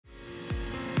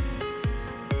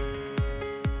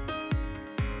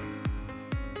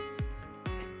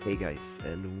Hey guys,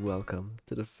 and welcome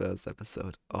to the first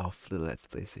episode of the Let's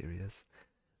Play series.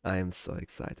 I am so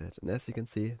excited, and as you can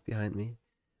see behind me,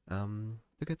 to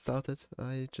get started,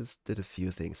 I just did a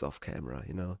few things off camera,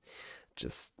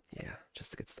 just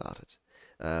to get started.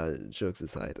 Jokes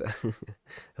aside,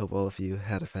 hope all of you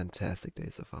had a fantastic day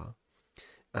so far.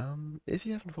 If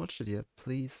you haven't watched it yet,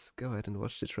 please go ahead and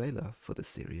watch the trailer for the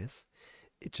series.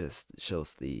 It just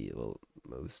shows the, well,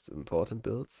 most important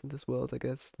builds in this world, I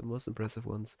guess, the most impressive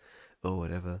ones, or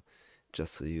whatever,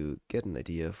 just so you get an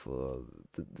idea for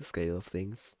the scale of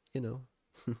things.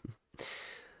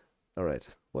 Alright,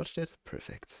 watched it?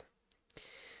 Perfect.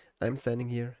 I'm standing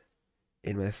here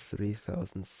in my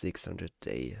 3600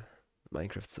 day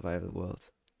Minecraft survival world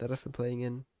that I've been playing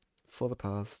in for the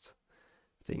past,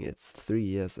 I think it's 3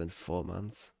 years and 4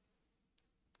 months.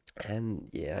 And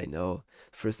yeah, I know,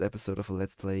 first episode of a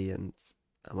Let's Play, and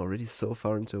I'm already so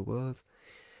far into a world.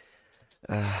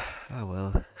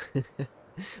 Well.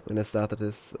 When I started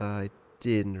this, I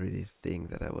didn't really think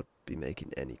that I would be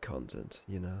making any content.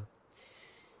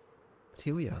 But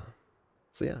here we are.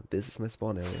 So yeah, this is my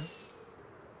spawn area.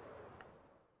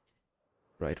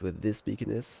 Right where this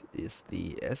beacon is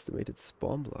the estimated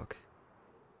spawn block.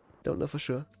 Don't know for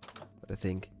sure, but I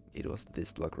think it was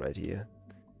this block right here.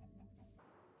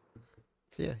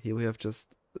 So yeah, here we have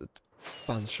just a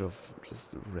bunch of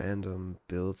just random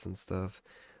builds and stuff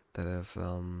that I've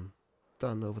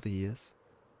done over the years.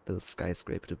 Little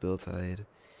skyscraper to build height,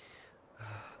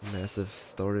 massive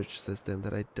storage system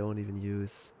that I don't even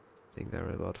use. I think there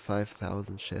are about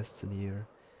 5,000 chests in here.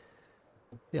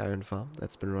 The iron farm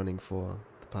that's been running for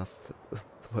the past,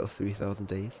 well, 3,000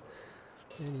 days.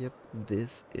 And yep,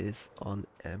 this is on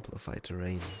amplified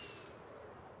terrain.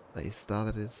 I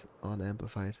started it on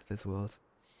amplified, this world.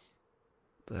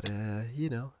 But,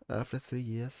 after 3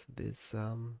 years, this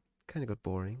kind of got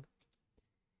boring.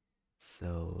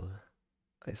 So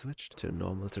I switched to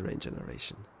normal terrain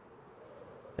generation.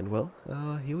 And well,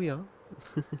 here we are.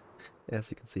 As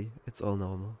you can see, it's all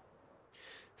normal.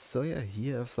 So yeah,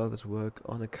 here I've started work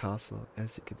on a castle.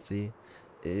 As you can see,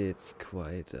 it's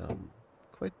quite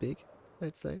big,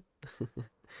 I'd say.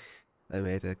 I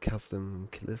made a custom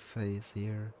cliff face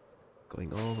here,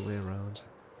 going all the way around.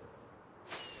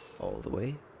 All the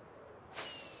way.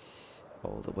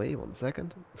 All the way, 1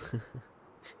 second.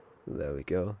 There we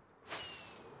go.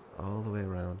 All the way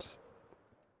around.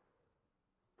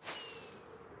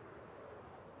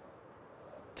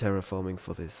 Terraforming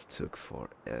for this took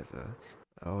forever.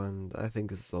 Oh, and I think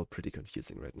this is all pretty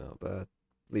confusing right now, but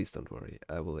please don't worry,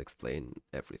 I will explain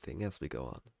everything as we go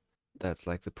on. That's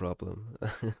like the problem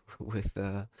with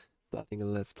starting a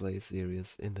Let's Play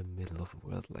series in the middle of a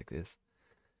world like this.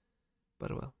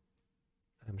 But well,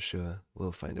 I'm sure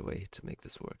we'll find a way to make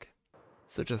this work.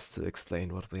 So just to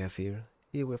explain what we have here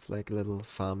we have like a little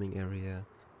farming area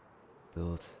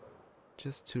built,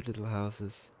 just 2 little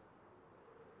houses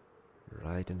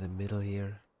right in the middle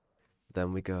here.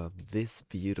 Then we got this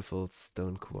beautiful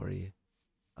stone quarry.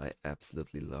 I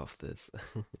absolutely love this.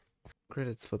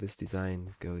 Credits for this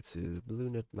design go to Blue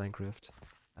Nut Minecraft.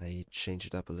 I changed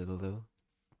it up a little though.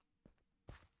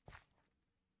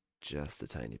 Just a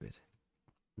tiny bit.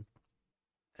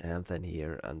 And then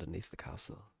here underneath the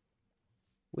castle,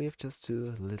 we have just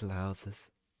 2 little houses.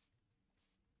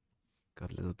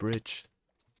 Got a little bridge.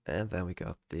 And then we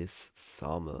got this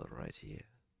sawmill right here.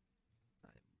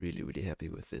 I'm really happy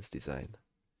with this design.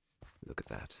 Look at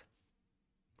that.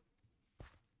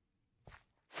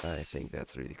 I think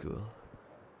that's really cool.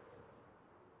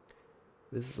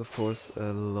 This is of course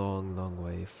a long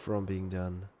way from being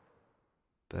done,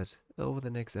 but over the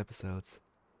next episodes,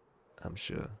 I'm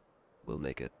sure we'll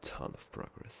make a ton of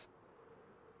progress.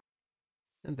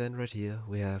 And then right here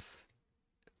we have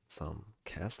some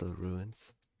castle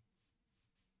ruins.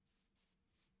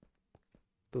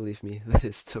 Believe me,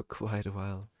 this took quite a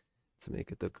while to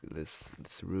make it look this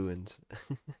ruined.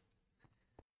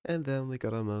 And then we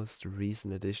got our most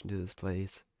recent addition to this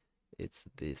place. It's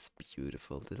this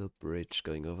beautiful little bridge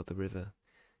going over the river.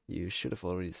 You should have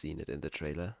already seen it in the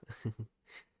trailer.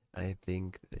 I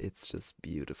think it's just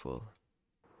beautiful.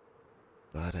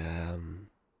 But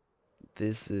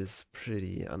this is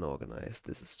pretty unorganized.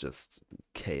 This is just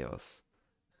chaos.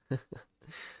 I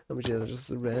mean, yeah, there's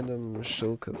just random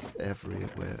shulkers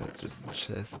everywhere. It's just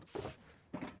chests,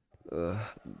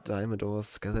 diamond ores,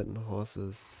 skeleton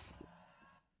horses,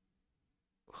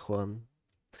 Juan,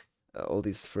 all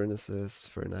these furnaces,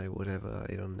 ferni, whatever,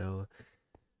 I don't know.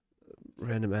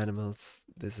 Random animals.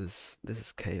 This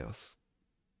is chaos.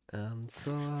 And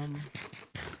so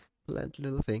planned a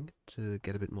little thing to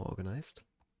get a bit more organized.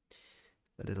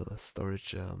 A little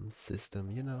storage system,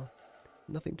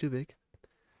 nothing too big.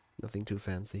 Nothing too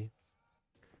fancy.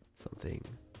 Something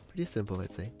pretty simple,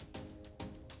 I'd say.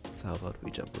 So how about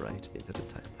we jump right into the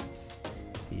time lapse?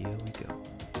 Here we go.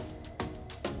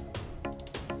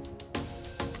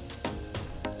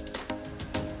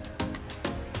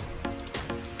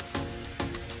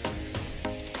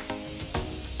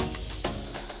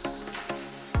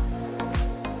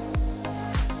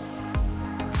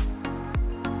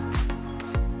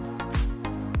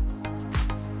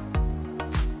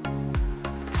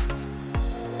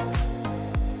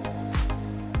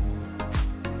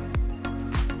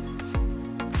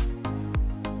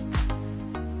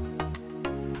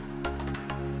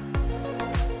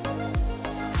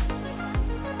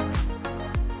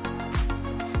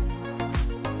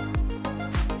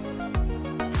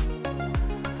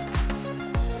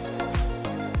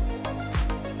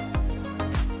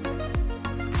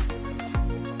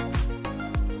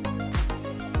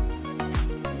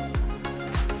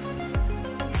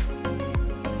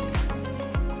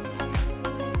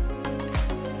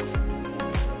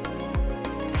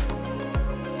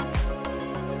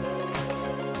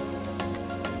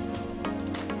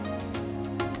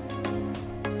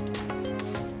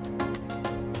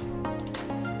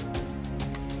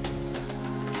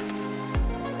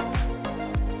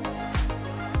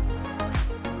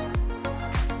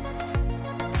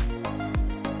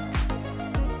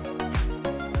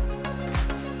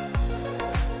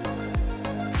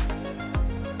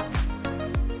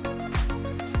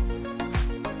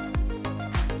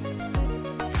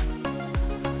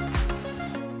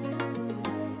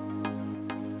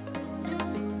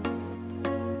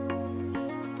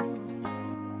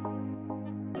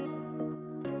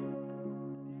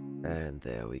 And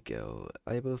there we go.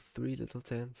 I built 3 little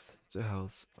tents to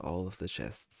house all of the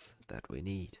chests that we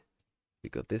need. We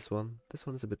got this one. This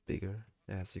one is a bit bigger,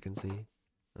 as you can see.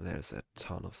 There's a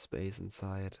ton of space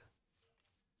inside.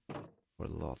 For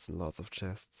lots and lots of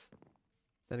chests.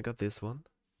 Then I got this one.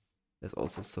 There's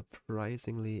also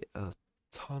surprisingly a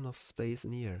ton of space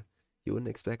in here. You wouldn't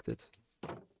expect it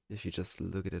if you just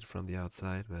look at it from the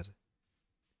outside, but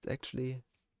it's actually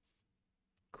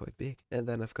quite big. And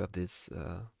then I've got this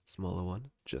smaller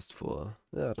one, just for,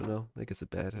 I don't know, I guess a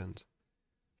bed and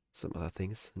some other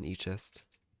things in each chest.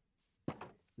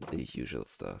 The usual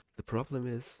stuff. The problem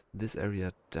is, this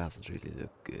area doesn't really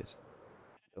look good.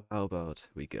 So how about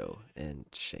we go and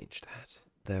change that?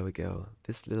 There we go.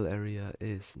 This little area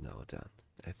is now done.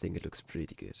 I think it looks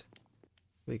pretty good.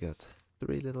 We got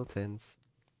 3 little tents.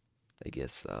 I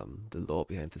guess the lore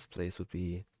behind this place would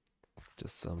be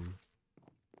just some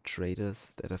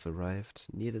traders that have arrived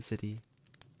near the city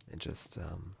and just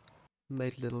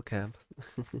made a little camp.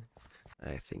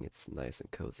 I think it's nice and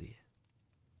cozy.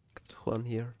 Got Juan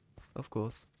here, of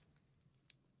course.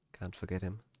 Can't forget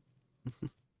him.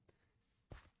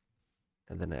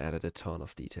 And then I added a ton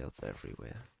of details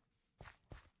everywhere.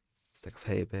 Stack of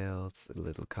hay bales, a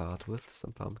little cart with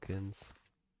some pumpkins.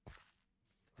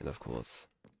 And of course,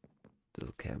 a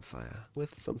little campfire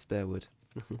with some spare wood.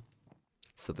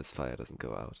 So this fire doesn't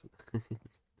go out.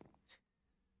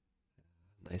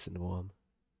 Nice and warm.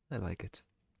 I like it.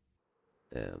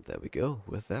 And there we go.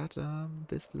 With that,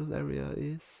 this little area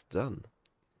is done.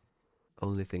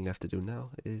 Only thing left to do now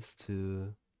is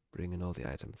to bring in all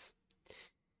the items.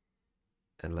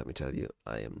 And let me tell you,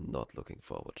 I am not looking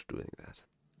forward to doing that.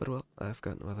 But well, I've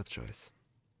got no other choice.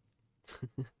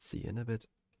 See you in a bit.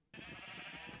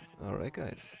 Alright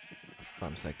guys,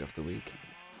 fun fact of the week.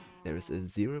 There is a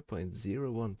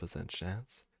 0.01%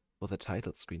 chance for the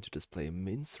title screen to display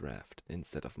Mince Raft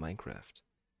instead of Minecraft.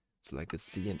 So like the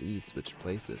C and E switch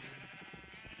places.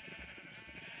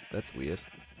 That's weird.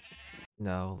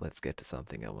 Now let's get to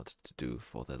something I wanted to do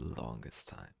for the longest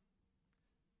time.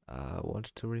 I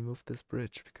wanted to remove this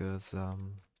bridge because,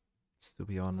 to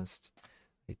be honest,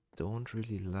 I don't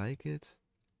really like it.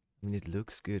 I mean, it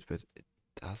looks good, but it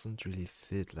doesn't really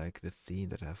fit like the theme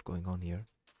that I have going on here.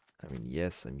 I mean,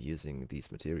 yes, I'm using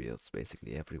these materials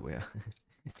basically everywhere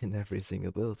in every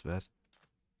single build, but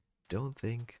don't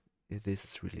think this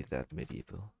is really that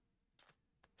medieval.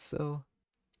 So,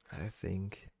 I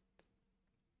think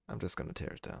I'm just gonna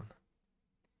tear it down.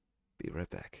 Be right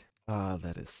back. Ah,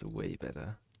 that is way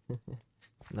better.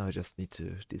 Now I just need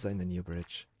to design a new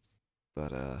bridge.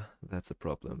 But that's a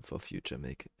problem for future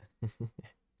make.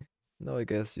 Now I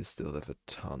guess you still have a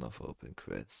ton of open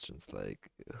questions, like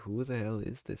who the hell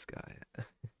is this guy?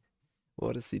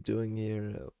 What is he doing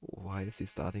here? Why is he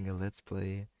starting a let's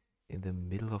play in the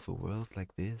middle of a world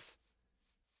like this?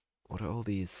 What are all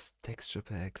these texture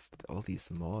packs, all these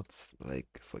mods?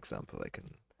 Like, for example, I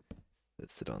can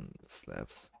sit on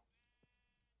slabs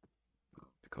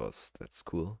because that's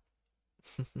cool.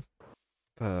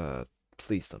 But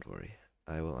please don't worry.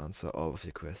 I will answer all of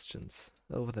your questions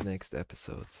over the next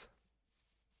episodes.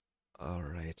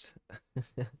 Alright.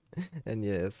 And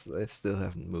yes, I still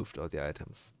haven't moved all the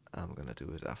items. I'm gonna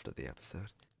do it after the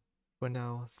episode. For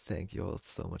now, thank you all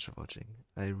so much for watching.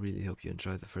 I really hope you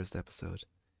enjoyed the first episode.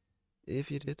 If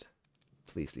you did,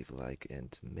 please leave a like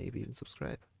and maybe even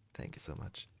subscribe. Thank you so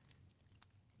much.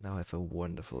 Now have a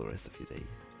wonderful rest of your day.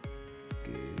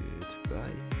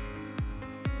 Goodbye.